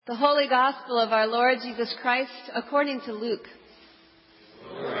The Holy Gospel of our Lord Jesus Christ according to Luke.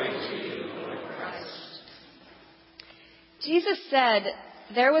 Glory to you, Lord Christ. Jesus said,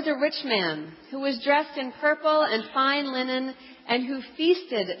 "There was a rich man who was dressed in purple and fine linen and who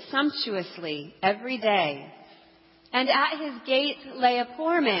feasted sumptuously every day. And at his gate lay a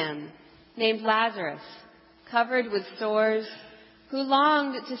poor man named Lazarus, covered with sores, who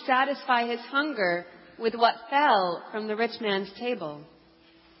longed to satisfy his hunger with what fell from the rich man's table.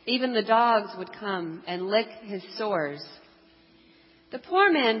 Even the dogs would come and lick his sores. The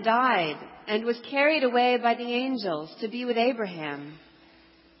poor man died and was carried away by the angels to be with Abraham.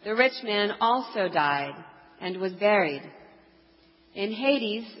 The rich man also died and was buried. In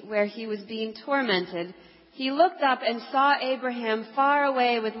Hades, where he was being tormented, he looked up and saw Abraham far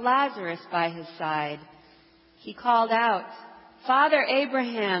away with Lazarus by his side. He called out, 'Father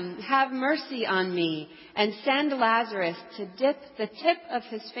Abraham, have mercy on me and send Lazarus to dip the tip of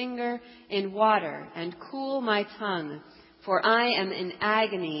his finger in water and cool my tongue, for I am in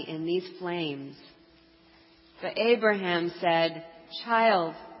agony in these flames.' But Abraham said,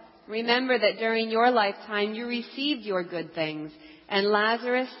 'Child, remember that during your lifetime you received your good things, and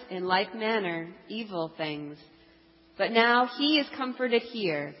Lazarus in like manner evil things. But now he is comforted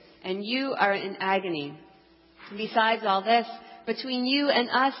here, and you are in agony. Besides all this, between you and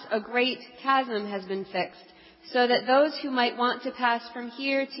us a great chasm has been fixed, so that those who might want to pass from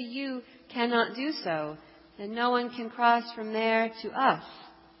here to you cannot do so, and no one can cross from there to us.'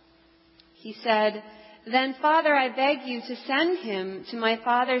 He said, 'Then, Father, I beg you to send him to my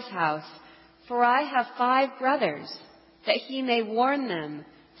father's house, for I have 5 brothers, that he may warn them,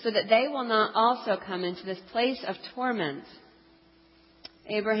 so that they will not also come into this place of torment.'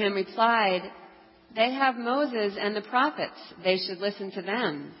 Abraham replied, 'They have Moses and the prophets. They should listen to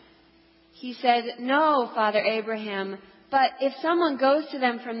them.' He said, 'No, Father Abraham, but if someone goes to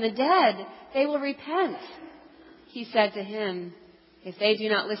them from the dead, they will repent.' He said to him, 'If they do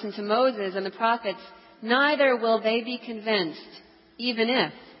not listen to Moses and the prophets, neither will they be convinced, even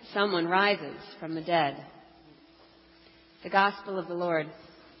if someone rises from the dead.'" The Gospel of the Lord.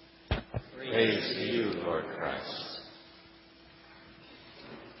 Praise to you, Lord Christ.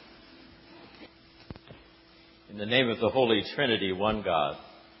 In the name of the Holy Trinity, one God.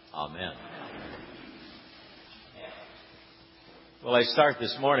 Amen. Well, I start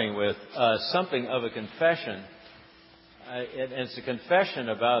this morning with something of a confession. And it's a confession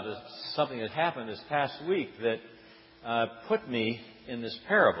about something that happened this past week that put me in this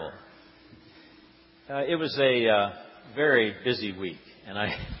parable. It was a very busy week, and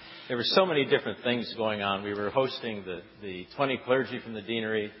there were so many different things going on. We were hosting the 20 clergy from the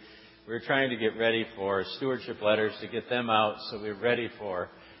deanery. We were trying to get ready for stewardship letters to get them out, so we were ready for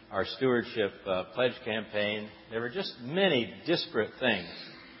our stewardship pledge campaign. There were just many disparate things.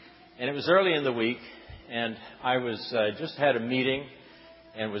 And it was early in the week, and I was just had a meeting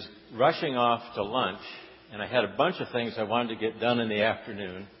and was rushing off to lunch, and I had a bunch of things I wanted to get done in the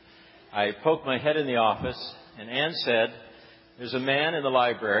afternoon. I poked my head in the office, and Ann said, "There's a man in the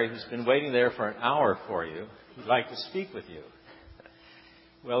library who's been waiting there for an hour for you who'd like to speak with you."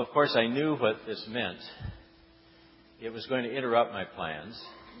 Well, of course, I knew what this meant. It was going to interrupt my plans.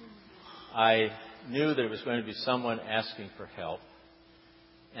 I knew that it was going to be someone asking for help,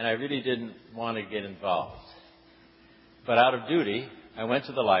 and I really didn't want to get involved. But out of duty, I went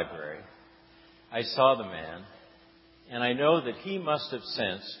to the library. I saw the man, and I know that he must have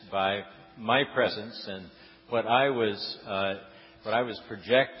sensed by my presence and what I was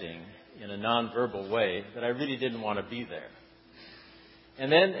projecting in a nonverbal way that I really didn't want to be there. And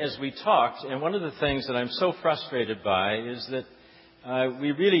then as we talked, and one of the things that I'm so frustrated by is that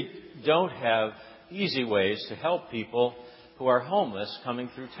we really don't have easy ways to help people who are homeless coming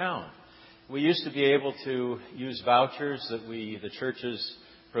through town. We used to be able to use vouchers that the churches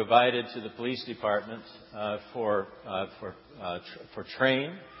provided to the police department for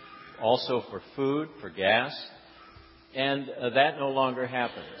train, also for food, for gas, and that no longer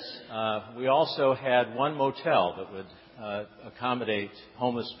happens. We also had one motel that would accommodate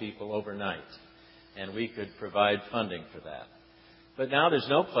homeless people overnight, and we could provide funding for that. But now there's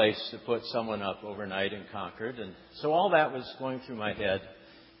no place to put someone up overnight in Concord, and so all that was going through my head.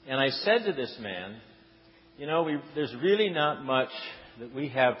 And I said to this man, there's really not much that we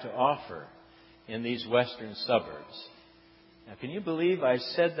have to offer in these western suburbs. Now, can you believe I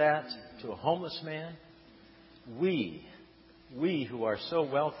said that to a homeless man? We who are so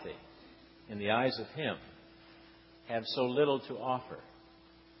wealthy in the eyes of him have so little to offer.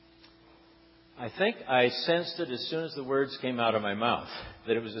 I think I sensed it as soon as the words came out of my mouth,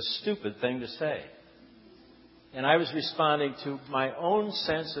 that it was a stupid thing to say. And I was responding to my own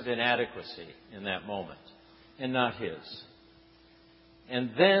sense of inadequacy in that moment, and not his.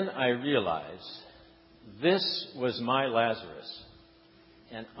 And then I realized this was my Lazarus,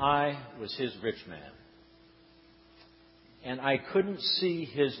 and I was his rich man. And I couldn't see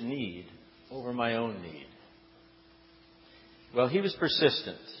his need over my own need. Well, he was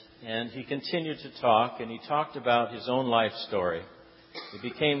persistent, and he continued to talk, and he talked about his own life story. It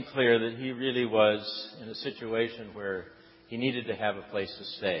became clear that he really was in a situation where he needed to have a place to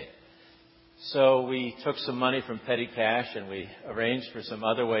stay. So we took some money from petty cash, and we arranged for some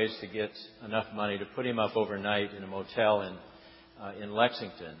other ways to get enough money to put him up overnight in a motel in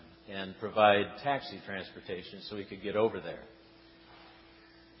Lexington and provide taxi transportation so he could get over there.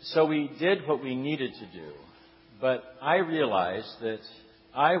 So we did what we needed to do, but I realized that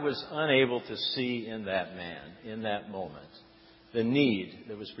I was unable to see in that man, in that moment, the need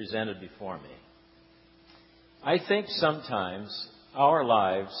that was presented before me. I think sometimes our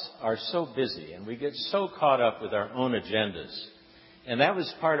lives are so busy and we get so caught up with our own agendas. And that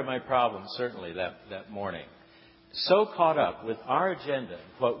was part of my problem, certainly, that morning. So caught up with our agenda,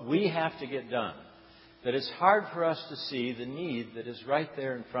 what we have to get done, that it's hard for us to see the need that is right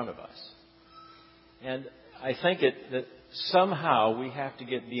there in front of us. And I think that somehow we have to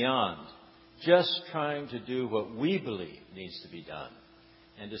get beyond just trying to do what we believe needs to be done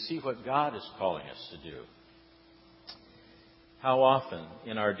and to see what God is calling us to do. How often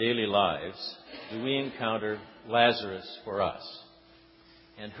in our daily lives do we encounter Lazarus for us?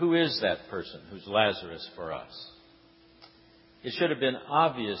 And who is that person who's Lazarus for us? It should have been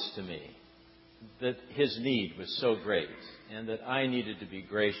obvious to me that his need was so great and that I needed to be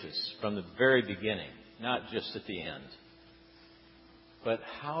gracious from the very beginning, not just at the end. But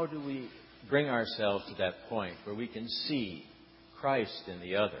how do we bring ourselves to that point where we can see Christ in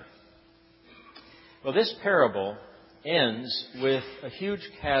the other? Well, this parable ends with a huge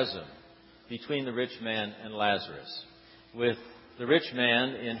chasm between the rich man and Lazarus, with the rich man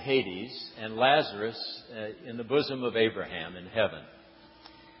in Hades and Lazarus in the bosom of Abraham in heaven.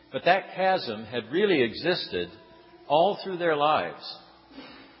 But that chasm had really existed all through their lives.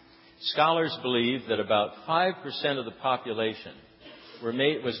 Scholars believe that about 5% of the population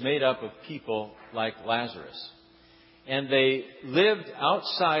was made up of people like Lazarus. And they lived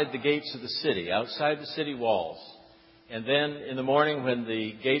outside the gates of the city, outside the city walls. And then in the morning when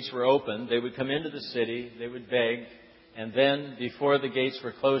the gates were open, they would come into the city, they would beg, and then before the gates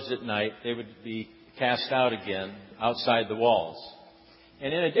were closed at night, they would be cast out again outside the walls.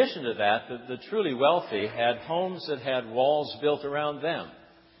 And in addition to that, the truly wealthy had homes that had walls built around them.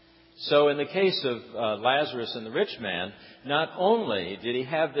 So in the case of Lazarus and the rich man, not only did he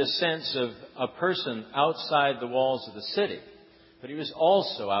have this sense of a person outside the walls of the city, but he was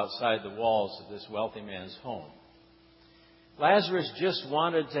also outside the walls of this wealthy man's home. Lazarus just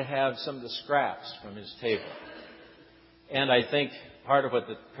wanted to have some of the scraps from his table. And I think part of what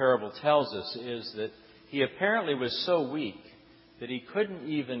the parable tells us is that he apparently was so weak that he couldn't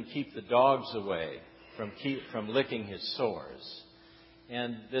even keep the dogs away from licking his sores.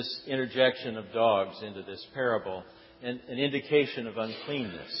 And this interjection of dogs into this parable, an indication of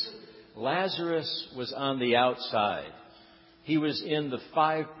uncleanness. Lazarus was on the outside. He was in the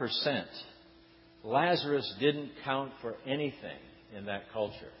 5%. Lazarus didn't count for anything in that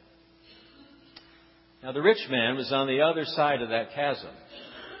culture. Now, the rich man was on the other side of that chasm.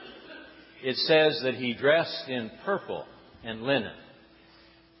 It says that he dressed in purple and linen.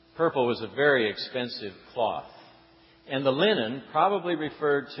 Purple was a very expensive cloth. And the linen probably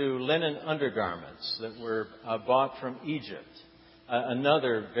referred to linen undergarments that were bought from Egypt,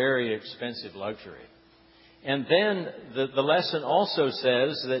 another very expensive luxury. And then the lesson also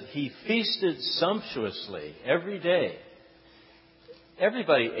says that he feasted sumptuously every day.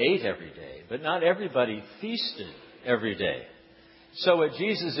 Everybody ate every day, but not everybody feasted every day. So what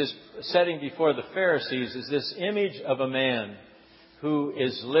Jesus is setting before the Pharisees is this image of a man who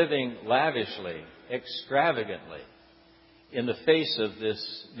is living lavishly, extravagantly, in the face of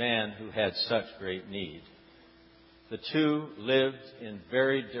this man who had such great need. The two lived in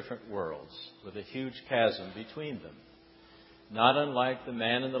very different worlds with a huge chasm between them, not unlike the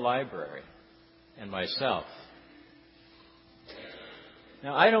man in the library and myself.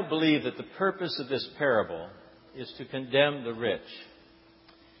 Now, I don't believe that the purpose of this parable is to condemn the rich.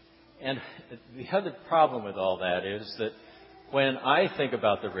 And the other problem with all that is that when I think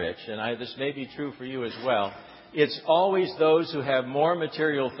about the rich, and this may be true for you as well, it's always those who have more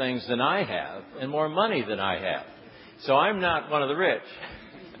material things than I have and more money than I have. So I'm not one of the rich.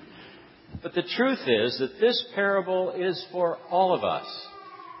 But the truth is that this parable is for all of us.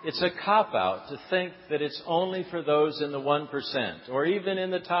 It's a cop-out to think that it's only for those in the 1% or even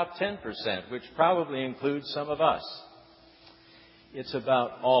in the top 10%, which probably includes some of us. It's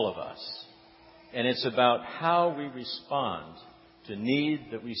about all of us. And it's about how we respond to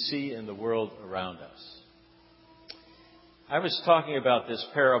need that we see in the world around us. I was talking about this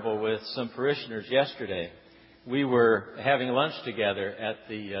parable with some parishioners yesterday. We were having lunch together at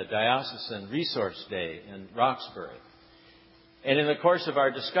the Diocesan Resource Day in Roxbury. And in the course of our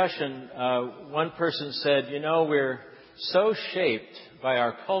discussion, one person said, we're so shaped by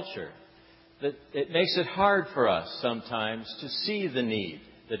our culture that it makes it hard for us sometimes to see the need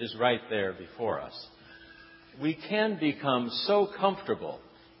that is right there before us. We can become so comfortable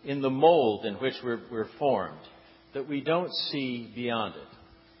in the mold in which we're formed that we don't see beyond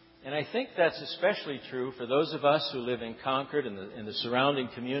it. And I think that's especially true for those of us who live in Concord and the surrounding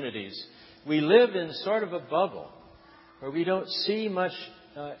communities. We live in sort of a bubble where we don't see much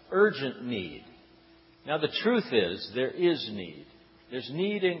urgent need. Now, the truth is, there is need. There's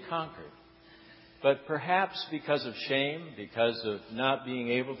need in Concord. But perhaps because of shame, because of not being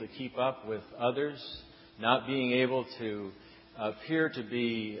able to keep up with others, not being able to appear to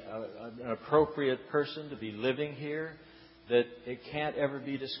be an appropriate person to be living here, that it can't ever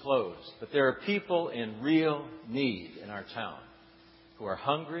be disclosed. But there are people in real need in our town who are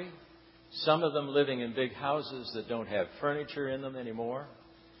hungry, some of them living in big houses that don't have furniture in them anymore.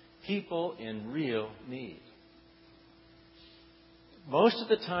 People in real need. Most of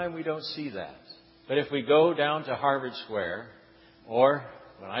the time we don't see that. But if we go down to Harvard Square, or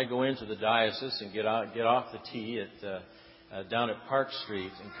when I go into the diocese and get off the T down at Park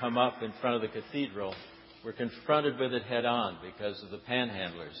Street and come up in front of the cathedral, we're confronted with it head on because of the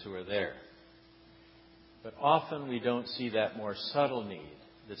panhandlers who are there. But often we don't see that more subtle need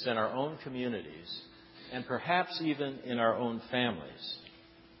that's in our own communities and perhaps even in our own families.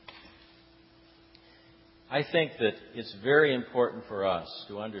 I think that it's very important for us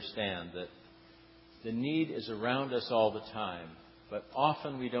to understand that the need is around us all the time, but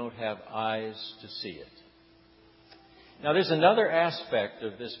often we don't have eyes to see it. Now, there's another aspect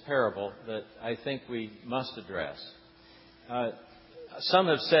of this parable that I think we must address. Some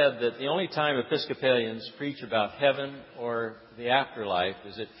have said that the only time Episcopalians preach about heaven or the afterlife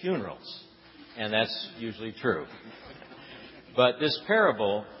is at funerals, and that's usually true. But this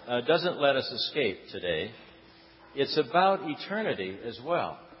parable doesn't let us escape today. It's about eternity as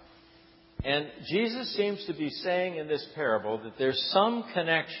well. And Jesus seems to be saying in this parable that there's some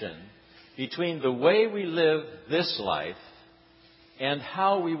connection between the way we live this life and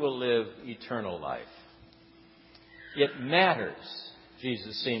how we will live eternal life. It matters,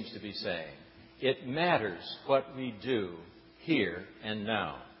 Jesus seems to be saying. It matters what we do here and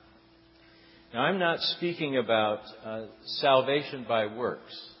now. Now, I'm not speaking about salvation by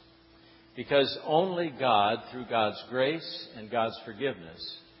works, because only God, through God's grace and God's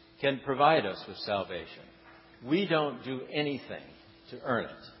forgiveness, can provide us with salvation. We don't do anything to earn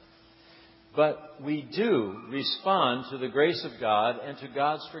it. But we do respond to the grace of God and to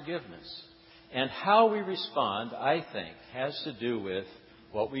God's forgiveness. And how we respond, I think, has to do with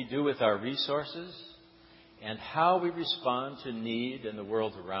what we do with our resources and how we respond to need in the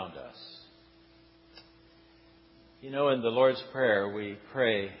world around us. In the Lord's Prayer, we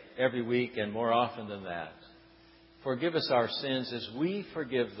pray every week and more often than that, forgive us our sins as we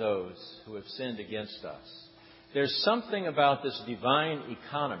forgive those who have sinned against us. There's something about this divine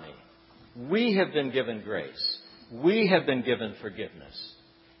economy. We have been given grace. We have been given forgiveness.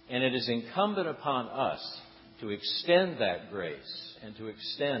 And it is incumbent upon us to extend that grace and to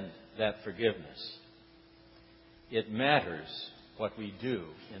extend that forgiveness. It matters what we do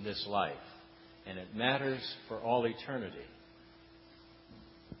in this life, and it matters for all eternity.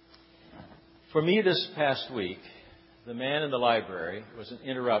 For me this past week, the man in the library was an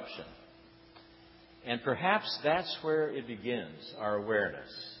interruption. And perhaps that's where it begins, our awareness,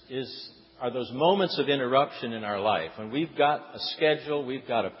 are those moments of interruption in our life when we've got a schedule, we've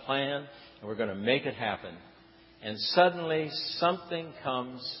got a plan, and we're going to make it happen. And suddenly something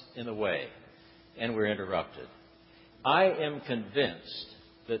comes in the way and we're interrupted. I am convinced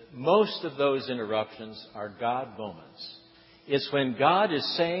that most of those interruptions are God moments. It's when God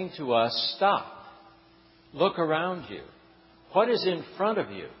is saying to us, stop, look around you. What is in front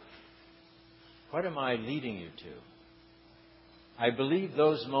of you? What am I leading you to? I believe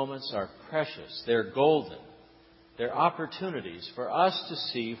those moments are precious. They're golden. They're opportunities for us to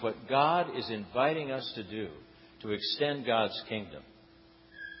see what God is inviting us to do to extend God's kingdom.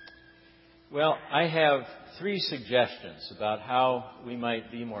 Well, I have 3 suggestions about how we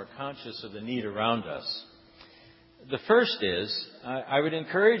might be more conscious of the need around us. The first is, I would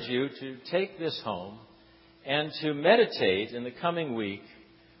encourage you to take this home and to meditate in the coming week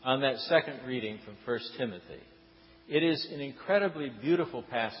on that second reading from 1 Timothy. It is an incredibly beautiful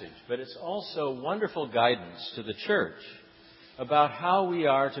passage, but it's also wonderful guidance to the church about how we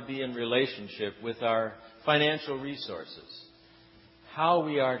are to be in relationship with our financial resources, how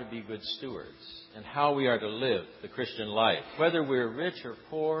we are to be good stewards, and how we are to live the Christian life, whether we're rich or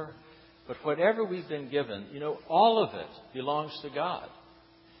poor. But whatever we've been given, all of it belongs to God.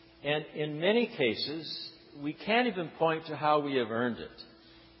 And in many cases, we can't even point to how we have earned it.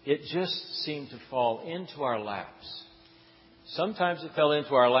 It just seemed to fall into our laps. Sometimes it fell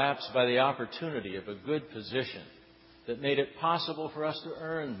into our laps by the opportunity of a good position that made it possible for us to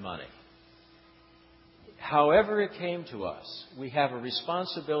earn money. However it came to us, we have a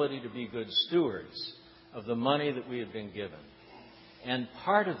responsibility to be good stewards of the money that we have been given. And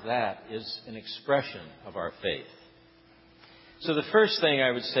part of that is an expression of our faith. So the first thing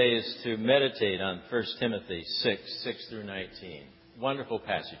I would say is to meditate on 1 Timothy 6 through 19. Wonderful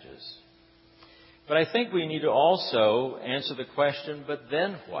passages. But I think we need to also answer the question, but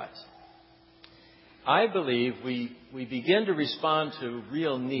then what? I believe we begin to respond to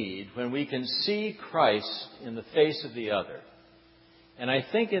real need when we can see Christ in the face of the other. And I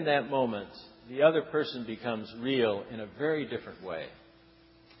think in that moment, the other person becomes real in a very different way.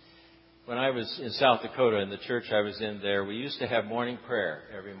 When I was in South Dakota, in the church I was in there, we used to have morning prayer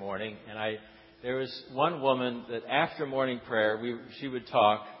every morning. And there was one woman that after morning prayer, she would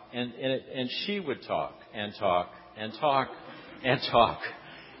talk, and she would talk and talk and talk and talk.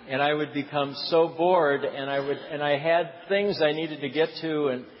 And I would become so bored, and I had things I needed to get to,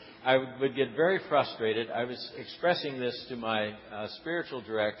 and I would get very frustrated. I was expressing this to my spiritual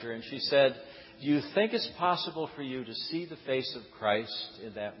director, and she said, "Do you think it's possible for you to see the face of Christ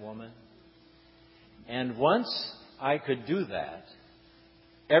in that woman?" And once I could do that,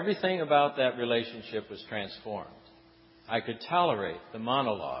 everything about that relationship was transformed. I could tolerate the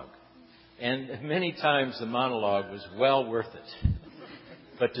monologue, and many times the monologue was well worth it.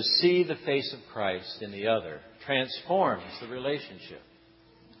 But to see the face of Christ in the other transforms the relationship.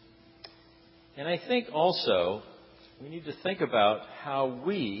 And I think also we need to think about how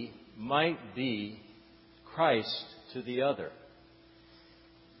we might be Christ to the other.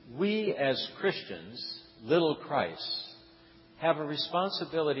 We as Christians, little Christs, have a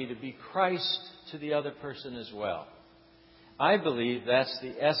responsibility to be Christ to the other person as well. I believe that's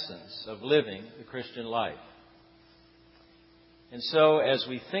the essence of living the Christian life. And so as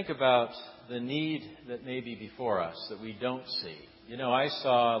we think about the need that may be before us that we don't see. I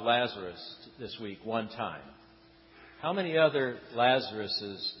saw Lazarus this week one time. How many other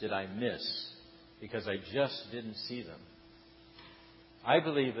Lazaruses did I miss because I just didn't see them? I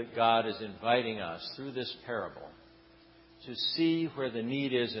believe that God is inviting us through this parable to see where the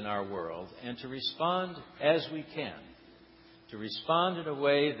need is in our world and to respond as we can. To respond in a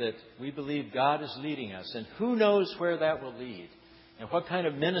way that we believe God is leading us. And who knows where that will lead and what kind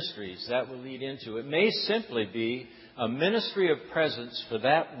of ministries that will lead into. It may simply be a ministry of presence for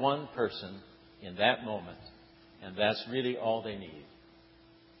that one person in that moment. And that's really all they need.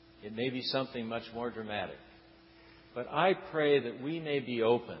 It may be something much more dramatic. But I pray that we may be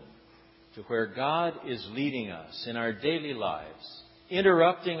open to where God is leading us in our daily lives,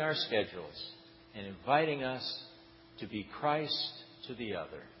 interrupting our schedules and inviting us to be Christ to the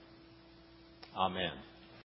other. Amen.